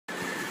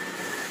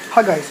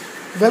Hi guys,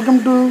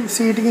 welcome to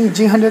Cetking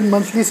G100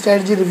 monthly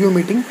strategy review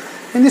meeting.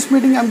 In this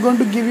meeting, I'm going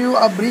to give you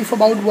a brief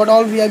about what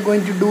all we are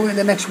going to do in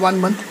the next 1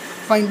 month.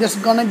 Fine, that's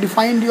gonna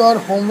define your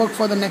homework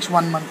for the next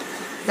 1 month.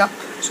 Yeah,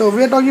 so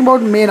we are talking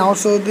about May now.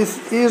 So this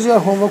is your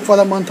homework for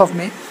the month of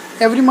May.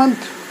 Every month,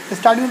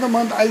 starting of the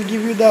month, I'll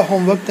give you the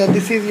homework. That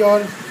this is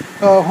your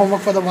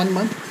homework for the 1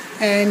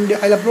 month, and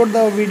I'll upload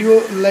the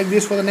video like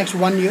this for the next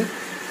 1 year,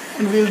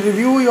 and we'll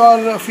review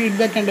your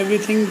feedback and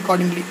everything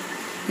accordingly.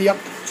 Yeah.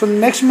 So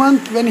next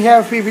month when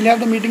we will have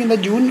the meeting in the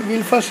June,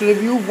 we'll first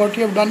review what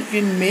you have done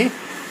in May,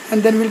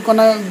 and then we'll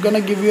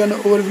gonna give you an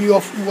overview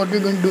of what we're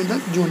going to do in the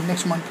June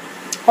next month.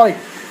 Alright.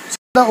 So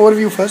the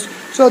overview first.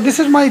 So this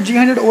is my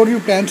G100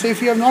 overview plan. So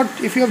if you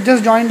have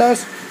just joined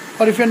us,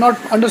 or if you're not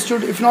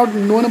understood, if you're not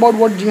known about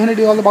what G100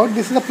 is all about,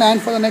 this is a plan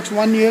for the next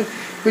 1 year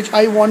which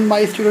I want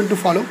my student to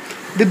follow.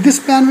 This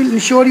plan will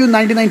ensure you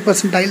 99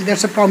 percentile.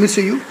 That's a promise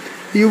to you.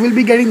 You will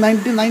be getting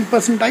 99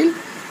 percentile.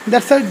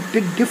 That's a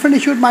different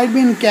issue. It might be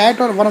in CAT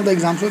or one of the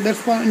exams. So that's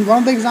in one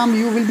of the exams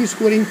you will be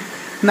scoring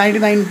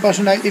 99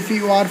 percentile if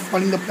you are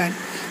following the plan.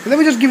 So let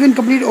me just give you a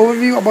complete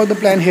overview about the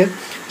plan here.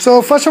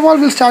 So first of all,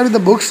 we'll start with the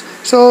books.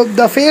 So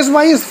the phase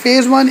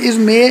 1 is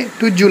May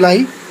to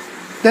July,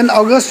 then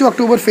August to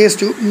October phase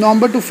 2,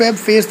 November to Feb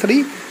phase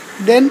 3,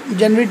 then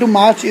January to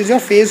March is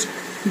your phase,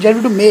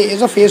 January to May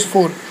is a phase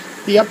 4.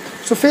 Yep.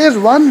 So phase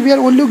 1 we are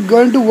only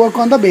going to work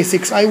on the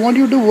basics. I want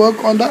you to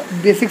work on the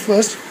basics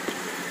first.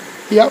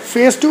 Yeah,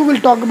 phase 2 will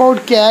talk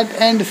about CAT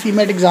and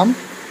CMAT exam,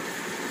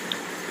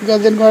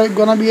 because there's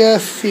gonna be a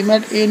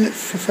CMAT in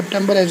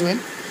September as well.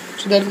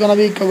 So that's gonna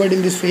be covered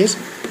in this phase.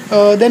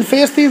 Then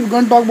phase 3 is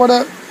going to talk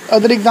about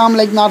other exam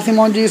like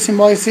Narsimon,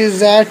 Symbiosis,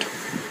 ZAT,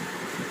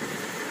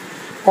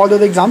 all the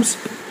other exams.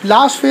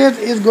 Last phase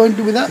is going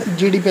to be the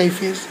GDPI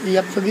phase.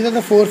 Yep. So these are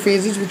the 4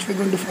 phases which we're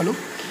going to follow.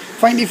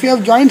 Fine. If you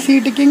have joined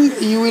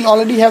Cetking, you will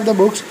already have the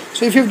books.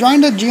 So if you have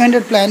joined the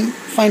G100 plan,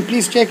 fine,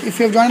 please check. If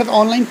you have joined it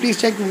online, please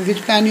check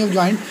which plan you have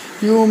joined.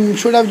 You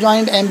should have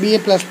joined MBA++,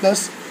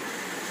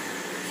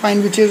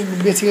 fine, which is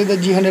basically the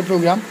G100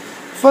 program.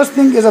 First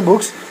thing is the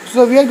books.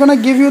 So we are going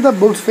to give you the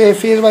books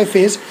phase by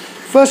phase.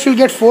 First you'll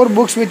get 4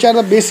 books which are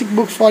the basic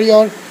books for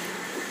your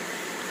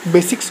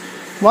basics.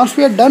 Once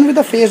we are done with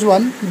the phase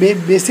 1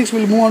 basics,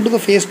 we'll move on to the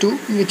phase 2,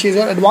 which is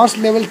your advanced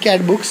level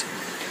CAT books.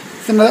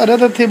 So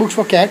another 3 books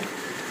for CAT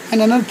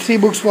and another 3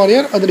 books for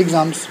your other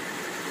exams.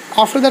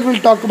 After that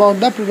we'll talk about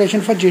the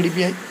preparation for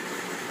GDPI.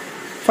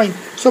 Fine.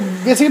 So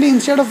basically,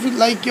 instead of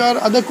like your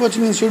other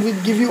coaching institute, we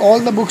give you all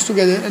the books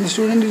together and the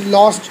student is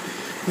lost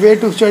where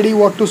to study,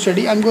 what to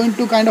study. I'm going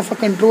to kind of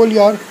control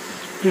your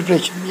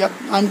preparation. Yep,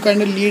 I'm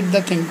kind of lead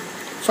the thing.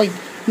 Fine.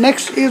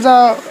 Next is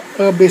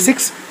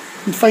basics.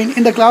 Fine.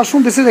 In the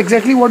classroom, this is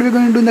exactly what we're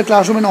going to do in the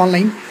classroom and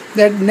online.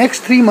 That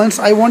next 3 months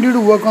I want you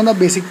to work on the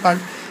basic part,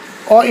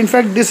 or in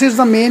fact this is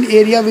the main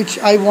area which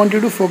I want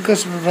you to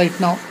focus right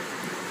now.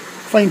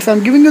 Fine. So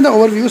I'm giving you the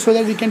overview so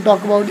that we can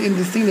talk about in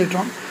this thing later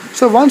on.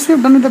 So once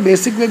we've done with the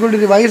basic, we're going to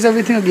revise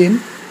everything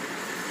again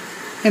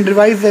and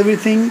revise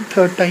everything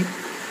 3rd time.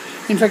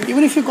 In fact,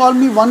 even if you call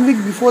me 1 week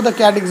before the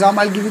CAT exam,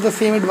 I'll give you the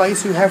same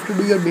advice. You have to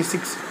do your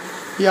basics.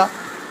 Yeah.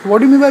 What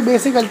do you mean by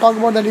basic? I'll talk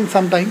about that in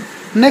some time.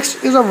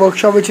 Next is a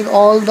workshop, which is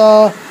all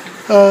the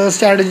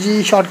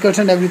strategy, shortcuts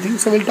and everything.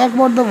 So we'll talk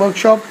about the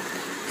workshop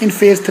in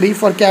phase 3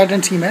 for CAT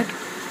and CMAT.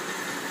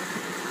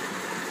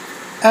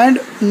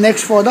 And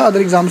next for the other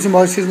exams,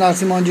 Symbiosis,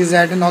 Narsimon,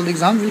 ZAT and all the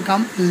exams will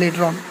come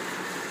later on.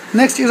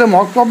 Next is a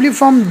mock, probably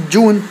from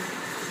June,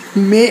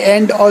 May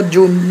end or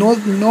June.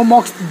 No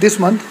mocks this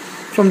month.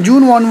 From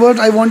June onwards,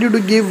 I want you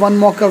to give 1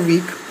 mock a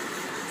week.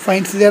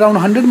 Fine. So there are around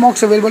 100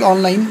 mocks available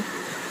online.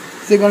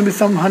 There are going to be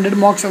some 100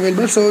 mocks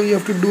available. So you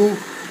have to do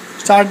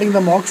starting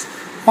the mocks.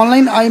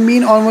 Online, I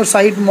mean on our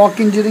site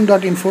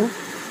mockengineering.info.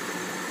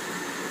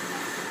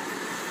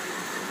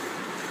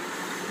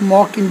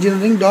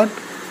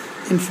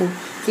 Mockengineering.info.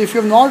 So if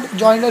you have not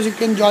joined us, you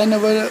can join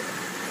our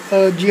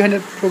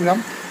G100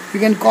 program.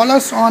 You can call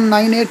us on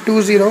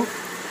 9820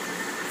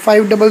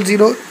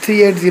 500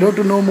 380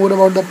 to know more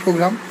about the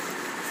program.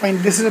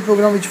 Fine. This is a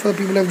program which for the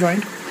people who have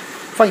joined.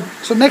 Fine.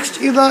 So next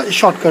is the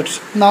shortcuts.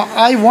 Now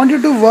I want you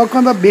to work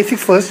on the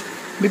basics first,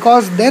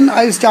 because then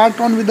I'll start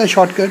on with the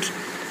shortcuts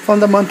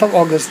from the month of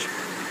August.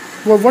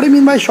 Well, what do you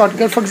mean by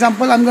shortcut? For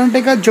example, I'm going to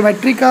take a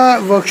geometric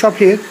workshop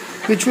here,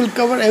 which will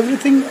cover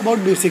everything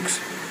about basics,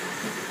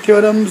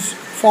 theorems,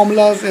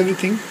 formulas,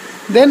 everything.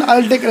 Then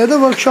I'll take another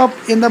workshop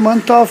in the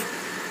month of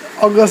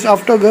August,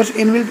 after August,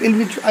 in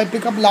which I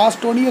pick up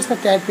last 20 years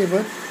of CAT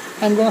paper.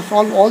 I'm going to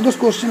solve all those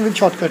questions with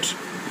shortcuts.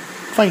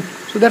 Fine.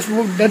 So that's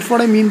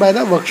what I mean by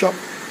the workshop.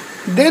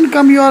 Then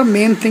come your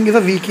main thing is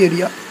a week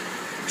area.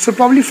 So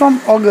probably from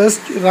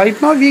August, right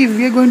now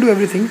we are going to do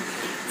everything.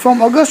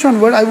 From August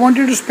onward, I want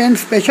you to spend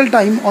special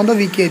time on the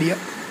week area.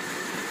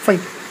 Fine.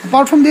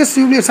 Apart from this,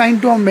 you will be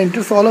assigned to a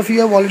mentor. So all of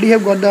you already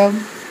have got the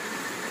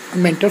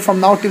mentor from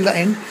now till the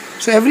end.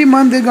 So every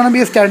month there's going to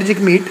be a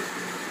strategic meet.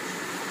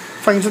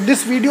 Fine. So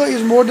this video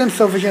is more than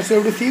sufficient. So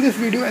you have to see this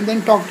video and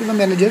then talk to the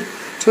manager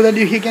so that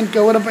he can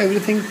cover up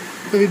everything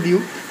with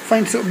you.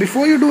 Fine. So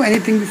before you do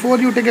anything, before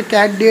you take a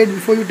CAT date,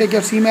 before you take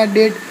your CMAT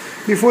date,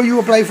 before you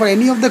apply for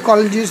any of the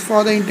colleges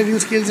for the interview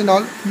skills and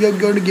all, you're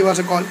going to give us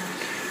a call.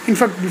 In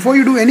fact, before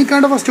you do any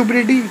kind of a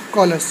stupidity,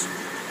 call us.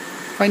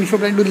 Fine. If you're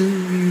planning to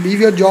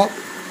leave your job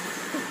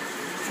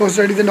for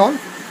studies and all,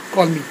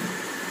 call me.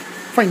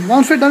 Fine.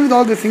 Once we're done with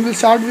all this thing, we'll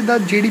start with the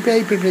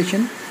GDPI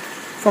preparation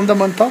from the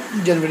month of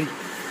January.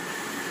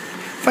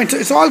 Fine. So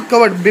it's all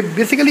covered.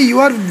 Basically, you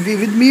are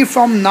with me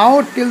from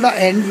now till the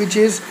end, which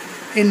is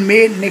in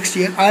May next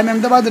year. IIM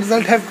Ahmedabad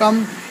result have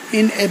come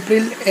in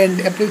April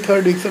and April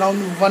 3rd week, so around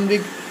 1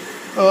 week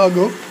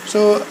ago.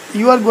 So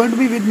you are going to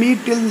be with me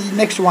till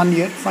next 1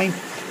 year. Fine.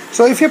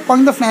 So if you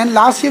punk the fan,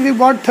 last year we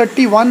got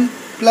 31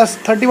 plus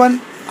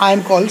 31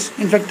 IIM calls.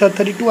 In fact,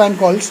 32 IIM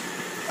calls.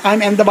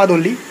 IIM Ahmedabad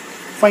only.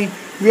 Fine.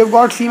 We have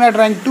got CMAT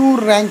rank 2,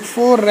 rank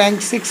 4,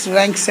 rank 6,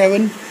 rank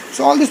 7.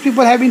 So all these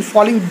people have been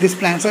following this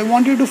plan. So I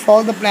want you to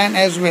follow the plan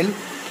as well.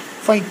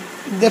 Fine.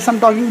 There's some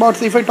talking about.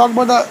 So if I talk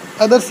about the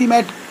other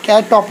CMAT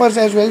CAT toppers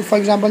as well, for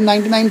example,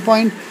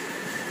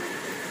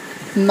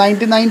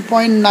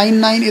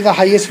 99.99 is the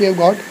highest we have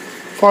got,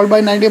 followed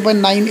by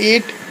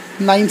 90.98,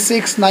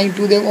 96,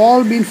 92. They've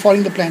all been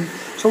following the plan.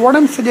 So what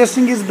I'm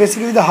suggesting is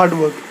basically the hard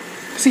work.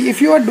 See,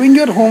 if you are doing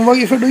your homework,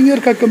 if you're doing your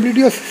complete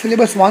your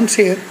syllabus once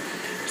here,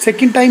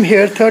 second time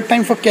here, third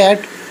time for CAT,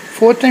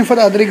 fourth time for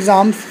the other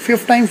exams,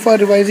 fifth time for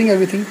revising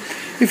everything.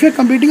 If you're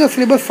completing a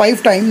syllabus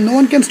 5 times, no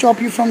one can stop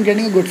you from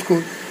getting a good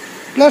score.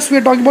 Plus,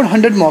 we're talking about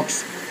 100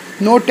 marks.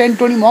 No 10,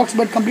 20 marks,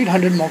 but complete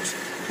 100 marks.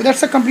 So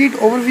that's a complete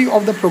overview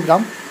of the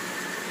program.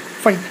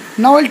 Fine.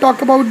 Now I'll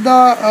talk about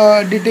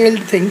the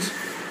detailed things.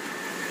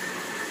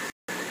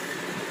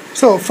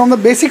 So from the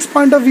basics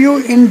point of view,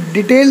 in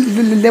detail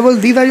level,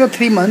 these are your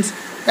 3 months.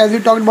 As we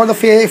talked about, the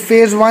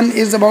phase 1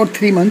 is about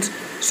 3 months.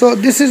 So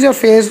this is your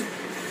phase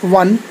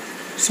 1.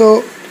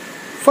 So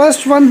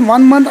first 1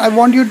 month, I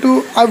want you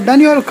to, I've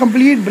done your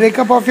complete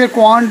breakup of your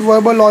quant,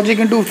 verbal, logic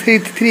into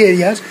three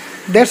areas.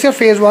 That's your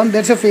phase 1,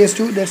 that's your phase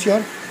 2, that's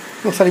your,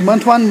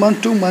 month 1,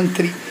 month 2, month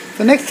 3.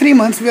 The next 3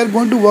 months we are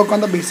going to work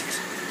on the basics.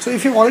 So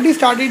if you've already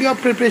started your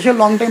preparation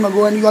long time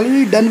ago and you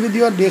already done with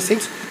your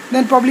basics,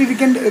 then probably we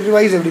can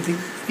revise everything.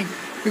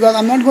 Because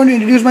I'm not going to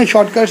introduce my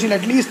shortcuts till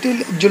at least till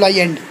July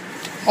end,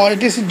 or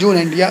it is June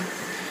end. Yeah.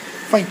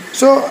 Fine.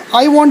 So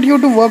I want you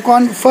to work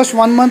on first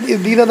 1 month.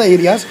 These are the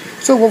areas.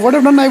 So what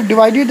I've done, I've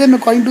divided them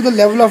according to the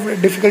level of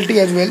difficulty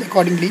as well.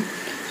 Accordingly,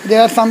 so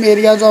there are some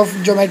areas of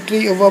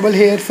geometry, verbal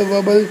here, so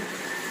verbal.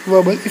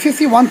 If you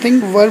see one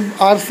thing,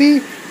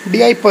 RC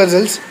DI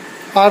puzzles,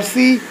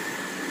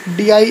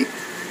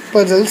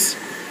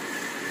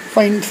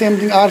 Fine, same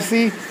thing,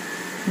 RC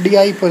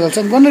DI puzzles.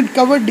 I'm going to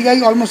cover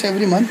DI almost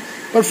every month,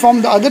 but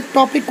from the other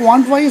topic,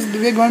 quant wise,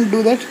 we're going to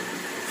do that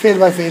phase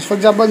by phase. For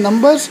example,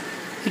 numbers,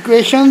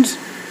 equations,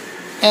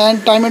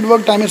 and time at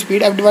work, time and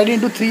speed, I've divided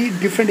into 3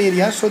 different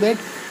areas so that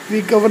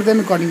we cover them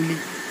accordingly.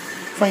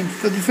 Fine.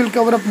 So this will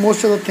cover up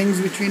most of the things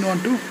which we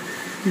want to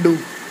do.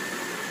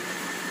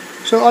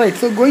 So alright,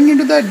 so going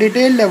into the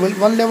detail level,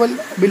 one level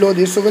below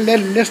this, so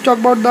let's talk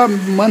about the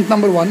month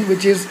number 1,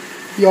 which is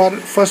your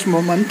first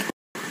month.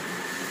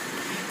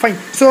 Fine.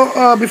 So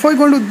before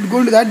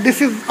going to that,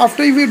 this is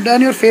after you've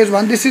done your phase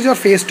 1, this is your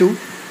phase 2,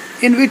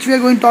 in which we are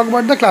going to talk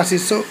about the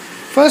classes. So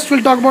first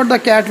we'll talk about the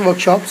CAT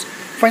workshops.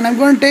 Fine, I'm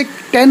going to take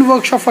 10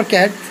 workshops for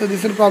CAT, so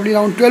this is probably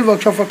around 12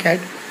 workshops for CAT,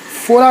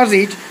 4 hours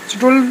each, so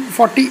total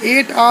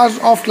 48 hours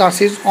of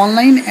classes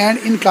online and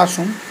in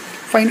classroom.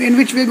 Fine, in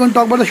which we are going to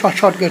talk about the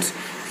shortcuts,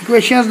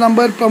 equations,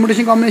 number,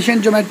 permutation,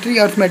 combination, geometry,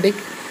 arithmetic,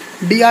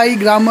 DI,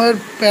 grammar,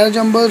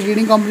 parajumbers,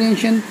 reading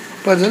comprehension,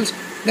 puzzles.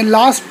 Then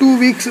last 2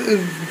 weeks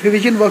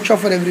revision workshop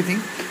for everything.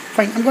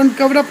 Fine, I'm going to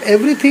cover up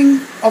everything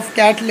of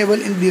CAT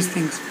level in these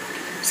things.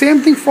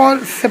 Same thing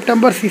for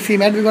September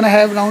CMAT. We're going to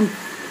have around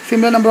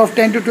similar number of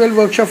 10 to 12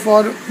 workshop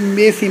for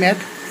May CMAT,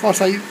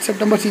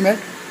 September CMAT.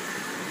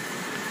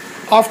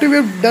 After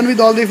we've done with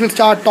all this, we'll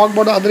start talk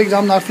about the other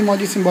exam,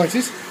 narsimology,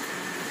 symbiosis,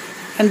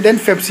 and then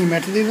Feb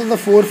CMAT. So these are the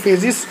 4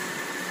 phases.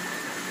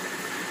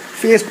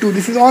 Phase 2,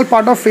 this is all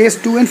part of phase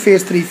 2 and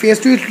phase 3. Phase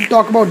 2 will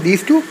talk about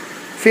these 2.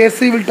 Phase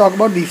 3 will talk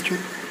about these 2.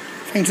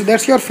 Fine, so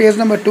that's your phase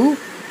number 2.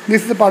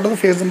 This is a part of the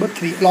phase number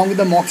 3 along with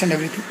the mocks and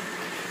everything.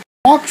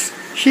 Mocks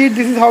sheet,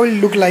 this is how it will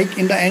look like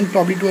in the end,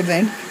 probably towards the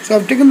end. So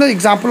I've taken the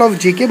example of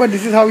GK, but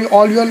this is how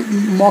all your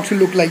mocks will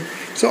look like.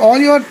 So all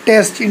your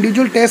tests,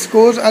 individual test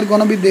scores are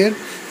gonna be there.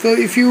 So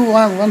if you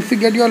once you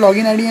get your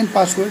login ID and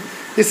password,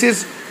 this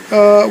is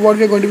what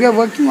we are going to. We are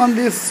working on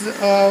this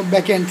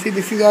backend. See,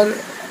 this is our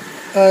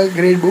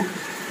grade book.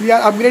 We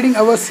are upgrading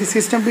our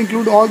system to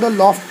include all the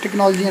loft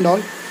technology and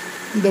all,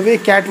 the way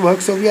CAT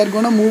works. So we are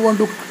going to move on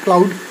to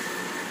cloud,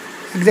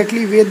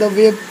 exactly where the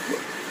way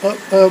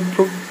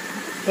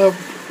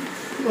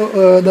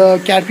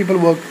the CAT people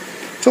work.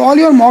 So all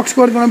your mock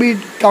score are going to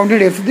be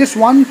counted here. So this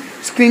one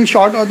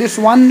screenshot or this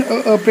one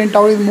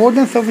printout is more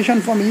than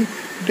sufficient for me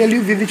to tell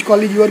you which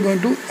college you are going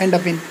to end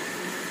up in.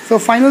 So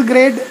final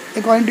grade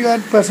according to your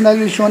percentile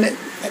will shown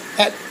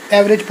at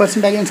average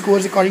percentile and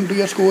scores according to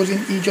your scores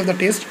in each of the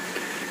tests.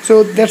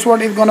 So that's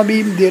what is gonna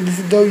be there. This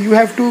is the, you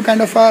have to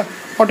kind of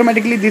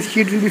automatically this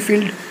sheet will be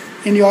filled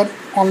in your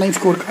online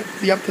scorecard.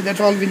 Yep, so that's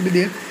all will be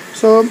there.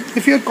 So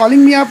if you're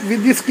calling me up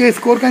with this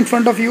scorecard in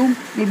front of you,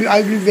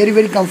 I will be very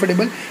very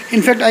comfortable.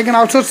 In fact, I can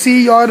also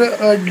see your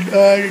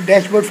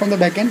dashboard from the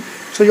backend.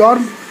 So your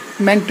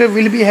mentor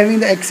will be having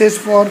the access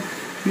for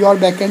your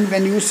backend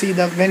when you see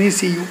when he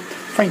see you.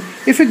 Fine.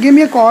 If you give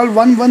me a call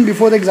one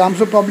before the exam,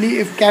 so probably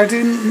if CAT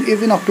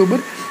is in October,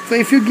 so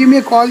if you give me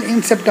a call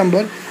in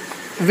September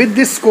with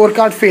this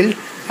scorecard filled,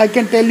 I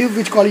can tell you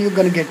which call you're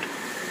gonna get.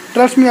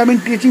 Trust me, I've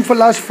been teaching for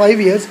last 5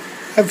 years.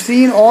 I've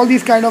seen all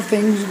these kind of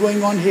things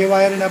going on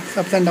haywire and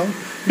ups and downs.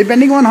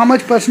 Depending on how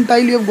much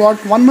percentile you have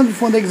got 1 month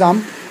before the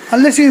exam,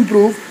 unless you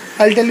improve,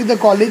 I'll tell you the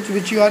college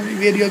which you are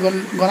where you are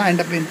gonna end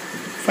up in.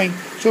 Fine.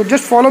 So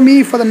just follow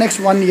me for the next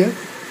 1 year.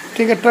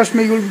 Trust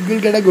me,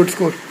 you'll get a good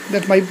score.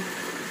 That's my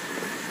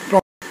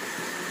problem.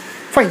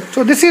 Fine.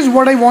 So this is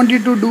what I want you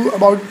to do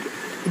about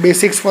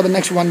basics for the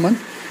next 1 month.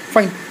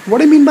 Fine.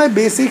 What I mean by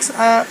basics,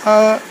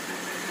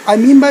 I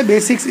mean by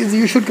basics is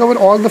you should cover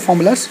all the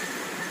formulas,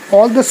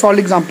 all the solved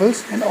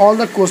examples, and all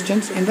the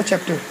questions in the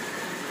chapter.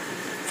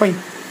 Fine.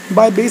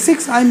 By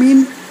basics, I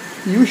mean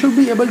you should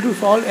be able to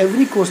solve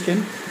every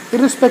question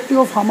irrespective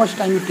of how much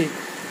time you take.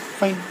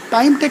 Fine.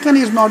 Time taken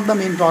is not the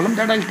main problem,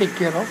 that I'll take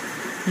care of.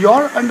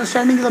 Your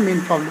understanding is the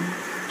main problem.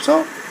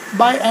 So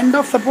by end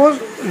of, suppose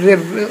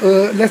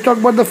let's talk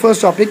about the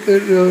first topic,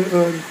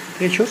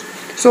 ratios.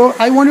 So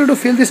I want you to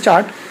fill this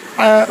chart.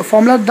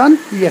 Formula done?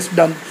 Yes,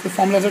 done. The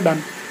formulas are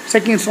done.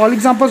 Second, solve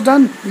examples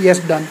done? Yes,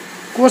 done.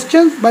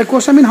 Questions, by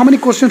question I mean how many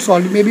questions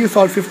solved. Maybe you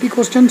solved 50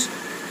 questions,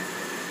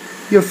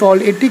 you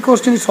solved 80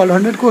 questions, you solved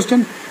 100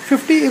 questions.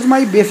 50 is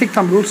my basic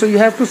thumb rule, so you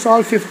have to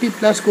solve 50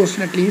 plus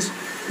questions at least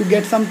to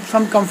get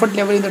some comfort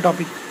level in the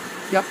topic.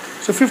 Yeah,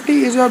 so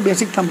 50 is your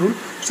basic thumb rule.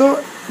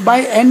 So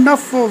by end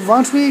of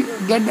once we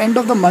get the end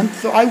of the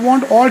month, so I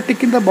want all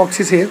tick in the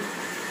boxes here.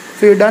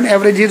 So you've done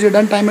averages, you've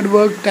done time at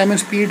work, time and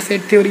speed,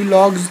 set theory,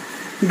 logs,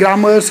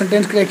 grammar,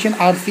 sentence correction,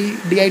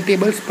 RC, DI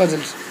tables,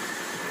 puzzles.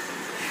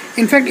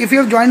 In fact, if you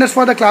have joined us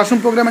for the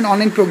classroom program and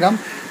online program,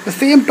 the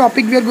same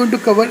topic we are going to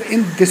cover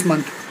in this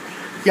month.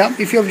 Yeah,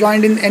 if you have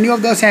joined in any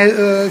of the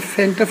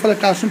center for the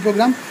classroom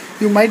program,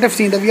 you might have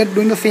seen that we are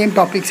doing the same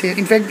topics here.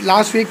 In fact,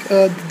 last week,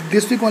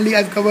 this week only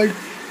I've covered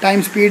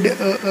time, speed,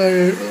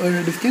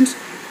 distance,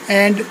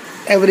 and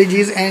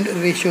averages and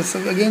ratios.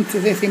 So again, it's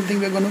the same thing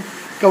we're going to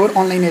cover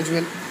online as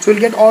well. So we'll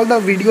get all the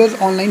videos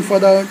online for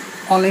the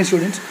online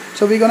students.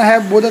 So we're going to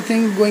have both the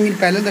things going in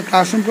parallel, the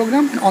classroom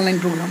program and online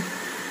program.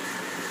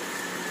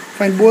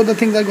 Fine, both the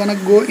things are going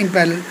to go in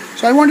parallel.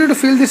 So I want you to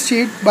fill this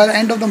sheet by the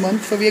end of the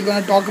month. So we are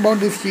going to talk about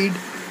this sheet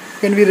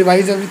when we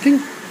revise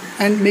everything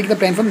and make the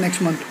plan for the next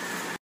month.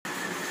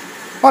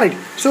 Alright,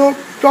 so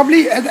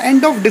probably at the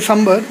end of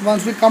December,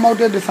 once we come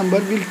out of December,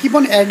 we'll keep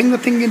on adding the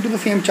thing into the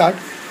same chart.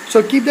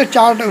 So keep the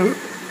chart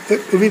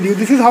with you.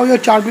 This is how your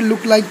chart will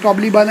look like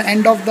probably by the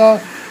end of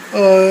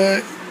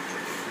the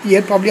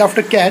year, probably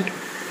after CAT.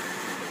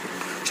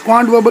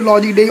 Quant, verbal,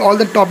 logic, day, all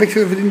the topics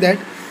within that.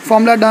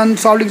 Formula done,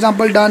 solved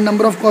example done,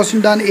 number of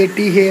questions done,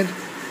 80 here,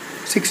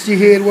 60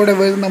 here,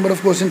 whatever the number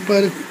of questions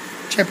per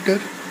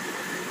chapter.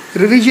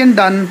 Revision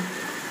done.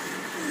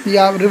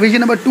 Yeah,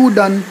 revision number 2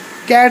 done.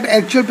 CAT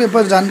actual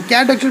papers done.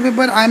 CAT actual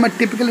paper, I am a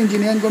typical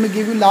engineer. I'm going to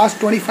give you last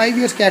 25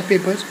 years CAT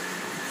papers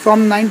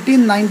from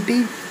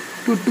 1990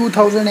 to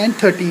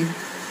 2013.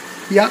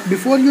 Yeah,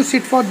 before you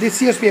sit for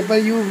this year's paper,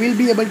 you will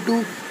be able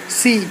to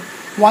see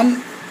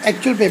one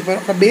actual paper,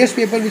 a base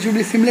paper which will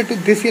be similar to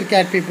this year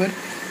CAT paper,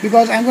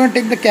 because I'm going to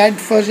take the CAT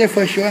first day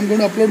first show. I'm going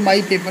to upload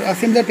my paper, a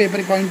similar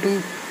paper according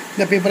to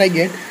the paper I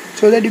get,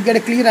 so that you get a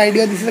clear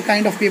idea this is the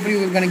kind of paper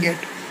you are going to get.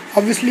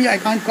 Obviously I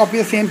can't copy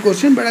the same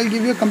question, but I'll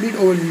give you a complete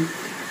overview.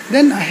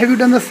 Then have you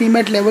done the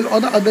CMAT level or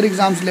the other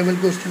exams level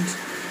questions?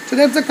 So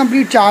that's the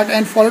complete chart,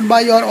 and followed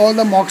by your all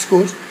the mock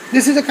scores.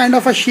 This is a kind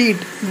of a sheet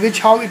which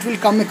how it will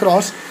come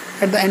across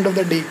at the end of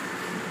the day.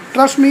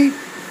 Trust me,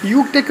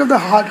 you take care of the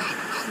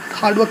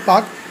hard work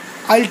part,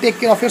 I'll take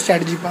care of your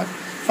strategy part.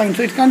 Fine.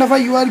 So it's kind of a,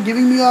 you are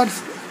giving me your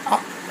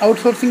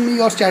outsourcing me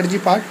your strategy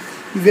part,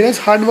 whereas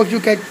hard work you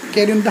can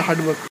carry in the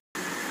hard work.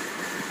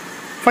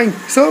 Fine.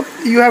 So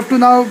you have to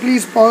now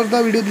please pause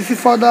the video. This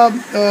is for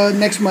the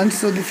next month.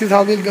 So this is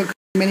how we'll go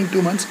remaining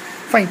 2 months.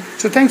 Fine.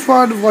 So thanks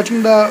for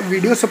watching the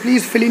video. So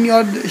please fill in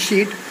your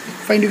sheet.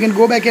 Fine. You can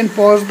go back and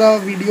pause the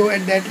video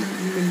at that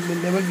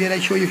level where I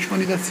show you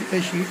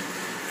the sheet.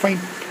 Fine.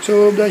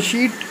 So the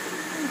sheet.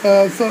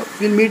 So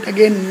we'll meet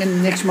again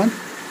in next month.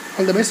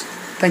 All the best.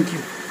 Thank you.